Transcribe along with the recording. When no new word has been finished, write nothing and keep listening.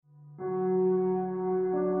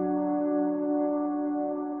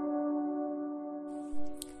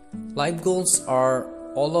Life goals are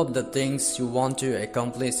all of the things you want to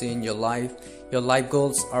accomplish in your life. Your life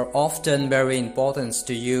goals are often very important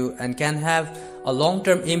to you and can have a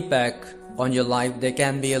long-term impact on your life. They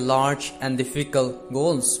can be large and difficult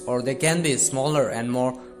goals, or they can be smaller and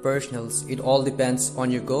more personal. It all depends on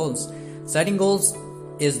your goals. Setting goals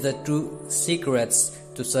is the true secrets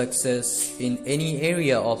to success in any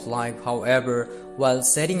area of life. However, while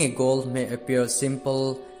setting a goal may appear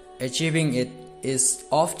simple, achieving it is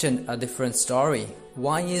often a different story.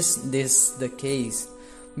 Why is this the case?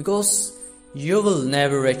 Because you will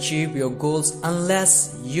never achieve your goals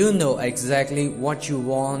unless you know exactly what you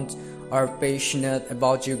want, are passionate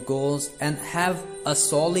about your goals, and have a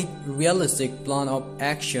solid, realistic plan of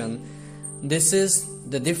action. This is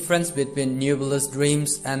the difference between nebulous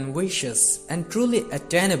dreams and wishes and truly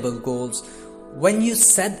attainable goals. When you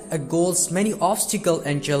set a goals, many obstacles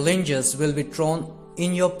and challenges will be thrown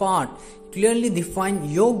in your path. Clearly define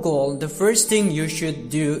your goal. The first thing you should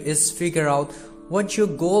do is figure out what your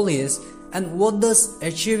goal is and what does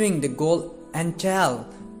achieving the goal entail.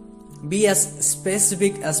 Be as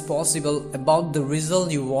specific as possible about the result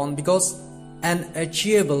you want, because an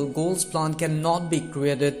achievable goals plan cannot be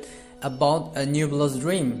created about a nebulous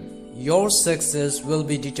dream. Your success will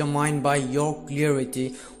be determined by your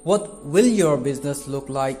clarity. What will your business look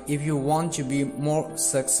like if you want to be more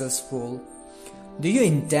successful? Do you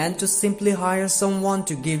intend to simply hire someone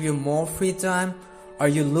to give you more free time? Are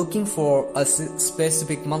you looking for a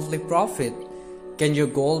specific monthly profit? Can your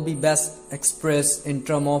goal be best expressed in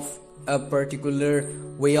terms of a particular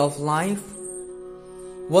way of life?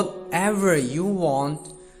 Whatever you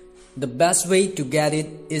want, the best way to get it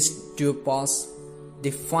is to pause.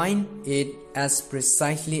 Define it as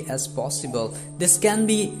precisely as possible. This can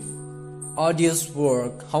be arduous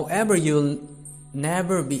work. However, you'll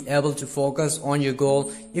never be able to focus on your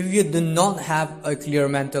goal if you do not have a clear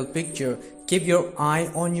mental picture. Keep your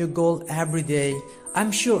eye on your goal every day.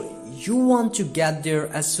 I'm sure you want to get there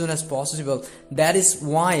as soon as possible. That is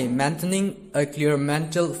why maintaining a clear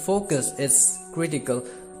mental focus is critical.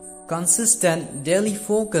 Consistent daily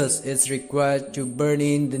focus is required to burn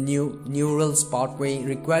in the new neural pathway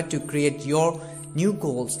required to create your new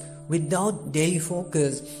goals. Without daily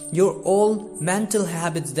focus, your old mental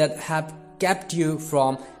habits that have kept you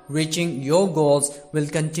from reaching your goals will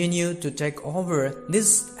continue to take over.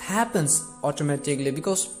 This happens automatically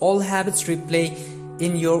because all habits replay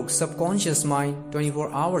in your subconscious mind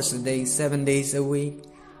 24 hours a day, 7 days a week.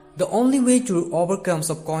 The only way to overcome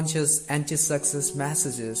subconscious anti-success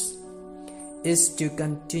messages is to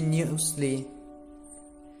continuously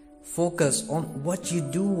focus on what you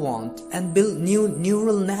do want and build new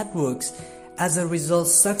neural networks. As a result,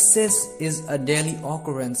 success is a daily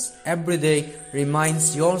occurrence. Every day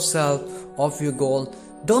reminds yourself of your goal.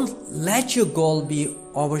 Don't let your goal be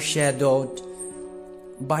overshadowed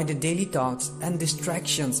by the daily thoughts and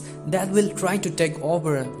distractions that will try to take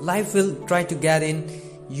over. Life will try to get in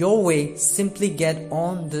your way. Simply get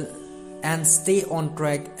on and stay on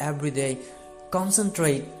track every day.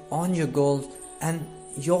 Concentrate on your goals and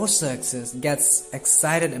your success. Get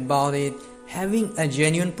excited about it. Having a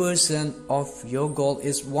genuine person of your goal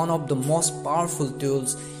is one of the most powerful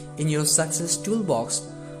tools in your success toolbox.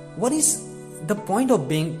 What is the point of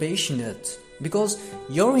being passionate? Because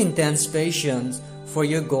your intense passion for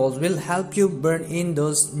your goals will help you burn in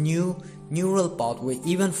those new neural pathways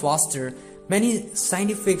even faster. Many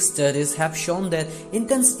scientific studies have shown that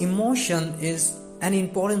intense emotion is an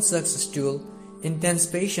important success tool. Intense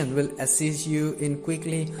passion will assist you in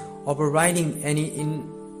quickly overriding any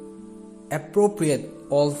inappropriate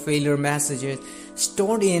or failure messages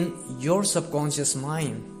stored in your subconscious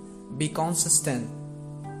mind. Be consistent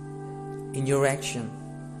in your action.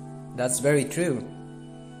 That's very true.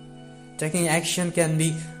 Taking action can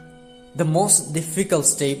be the most difficult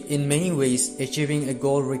step in many ways. Achieving a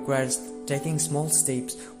goal requires taking small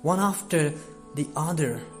steps, one after the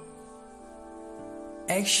other.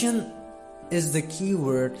 Action is the key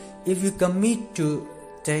word. If you commit to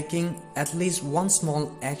taking at least one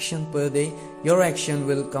small action per day, your action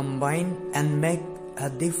will combine and make a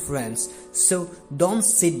difference. So don't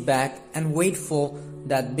sit back and wait for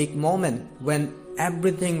that big moment when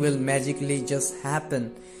everything will magically just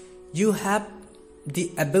happen. You have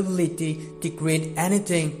the ability to create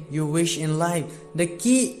anything you wish in life. The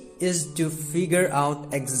key is to figure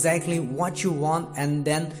out exactly what you want and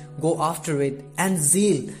then go after it and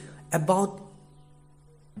zeal about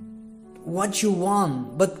what you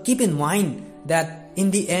want. But keep in mind that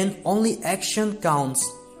in the end only action counts.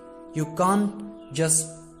 You can't just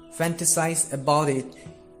fantasize about it.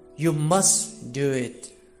 You must do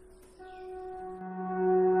it.